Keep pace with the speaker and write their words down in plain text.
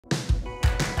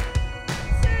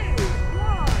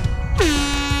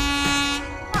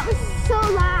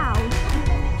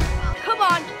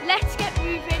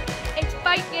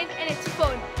exciting and it's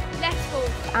fun. Let's go.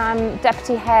 I'm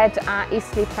Deputy Head at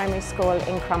Eastlea Primary School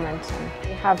in Cramlington.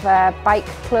 We have a bike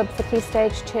club for Key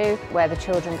Stage 2 where the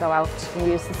children go out and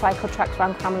use the cycle tracks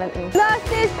around Cramlington. Lost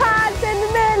his pants in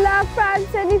the middle of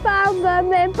France and he found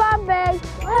them in Bombay.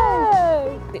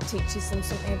 Oh. It teaches them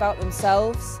something about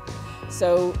themselves.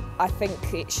 So I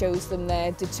think it shows them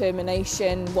their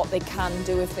determination, what they can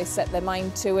do if they set their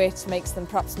mind to it, makes them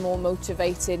perhaps more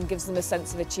motivated, gives them a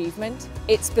sense of achievement.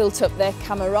 It's built up their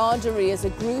camaraderie as a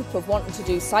group of wanting to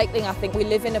do cycling. I think we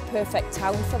live in a perfect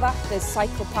town for that. There's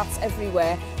cycle paths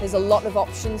everywhere. There's a lot of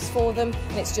options for them,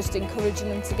 and it's just encouraging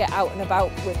them to get out and about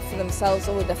for themselves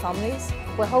or with their families.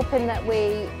 We're hoping that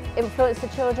we influence the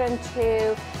children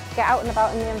to get out and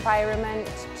about in the environment,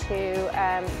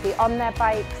 to be on their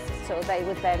bikes, so they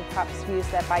would then perhaps use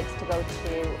their bikes to go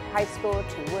to high school,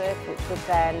 to work, which would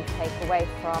then take away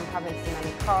from having so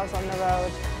many cars on the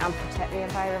road and protect the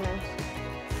environment.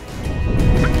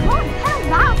 I can't tell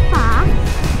that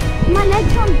fast. My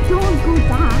legs don't go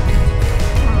that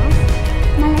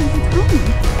fast. My legs are tiny.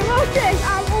 Watch this,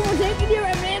 I'm almost taking you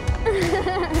in.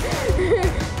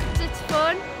 It's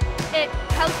fun. It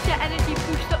helps your energy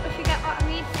boost up, if you get what I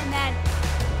mean, and then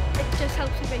it just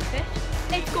helps you be fit.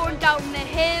 It's going down the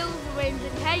hill, the winds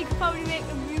and hair. You can probably make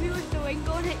a movie with the wind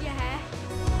going at your hair.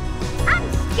 I'm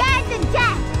scared to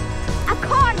death. I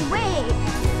can't wait.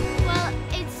 Well,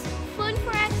 it's fun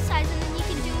for exercise and then you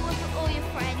can do it with all your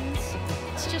friends.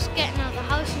 It's just getting out of the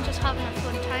house and just having a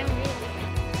fun time,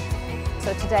 really.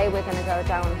 So today we're going to go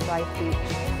down Drive Beach.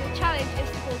 The challenge is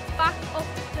to go back up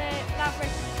the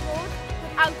Laverick Road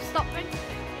without stopping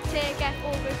to get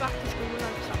all the way back to school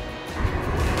without stopping.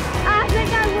 I think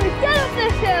I'm going to get up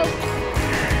this hill.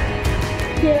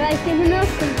 Do you like giving up?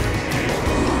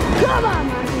 Come on,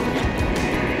 man.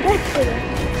 Let's do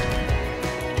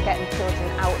it. Getting children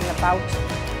out and about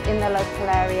in the local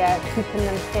area, keeping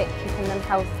them fit, keeping them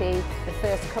healthy. The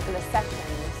first couple of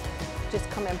sessions, just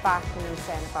coming back and then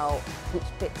saying about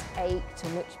which bits ached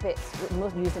and which bits,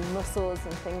 using muscles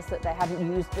and things that they hadn't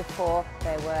used before.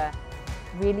 They were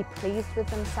really pleased with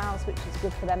themselves, which is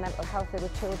good for their mental health. They were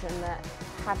children that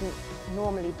hadn't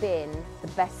normally been the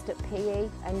best at PE,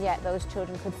 and yet those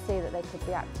children could see that they could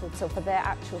be active. So for their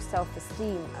actual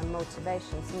self-esteem and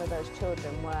motivation, some of those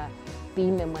children were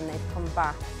beaming when they'd come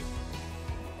back.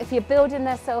 If you're building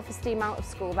their self-esteem out of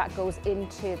school, that goes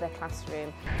into the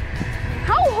classroom.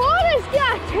 How hard is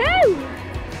that too?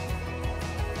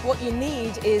 What you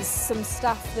need is some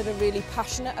staff that are really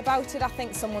passionate about it. I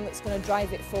think someone that's going to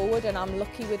drive it forward, and I'm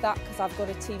lucky with that because I've got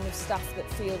a team of staff that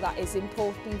feel that is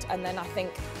important, and then I think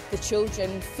the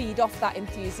children feed off that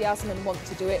enthusiasm and want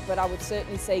to do it. But I would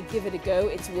certainly say give it a go,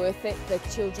 it's worth it. The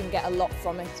children get a lot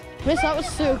from it. Miss, that was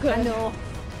so good. I know.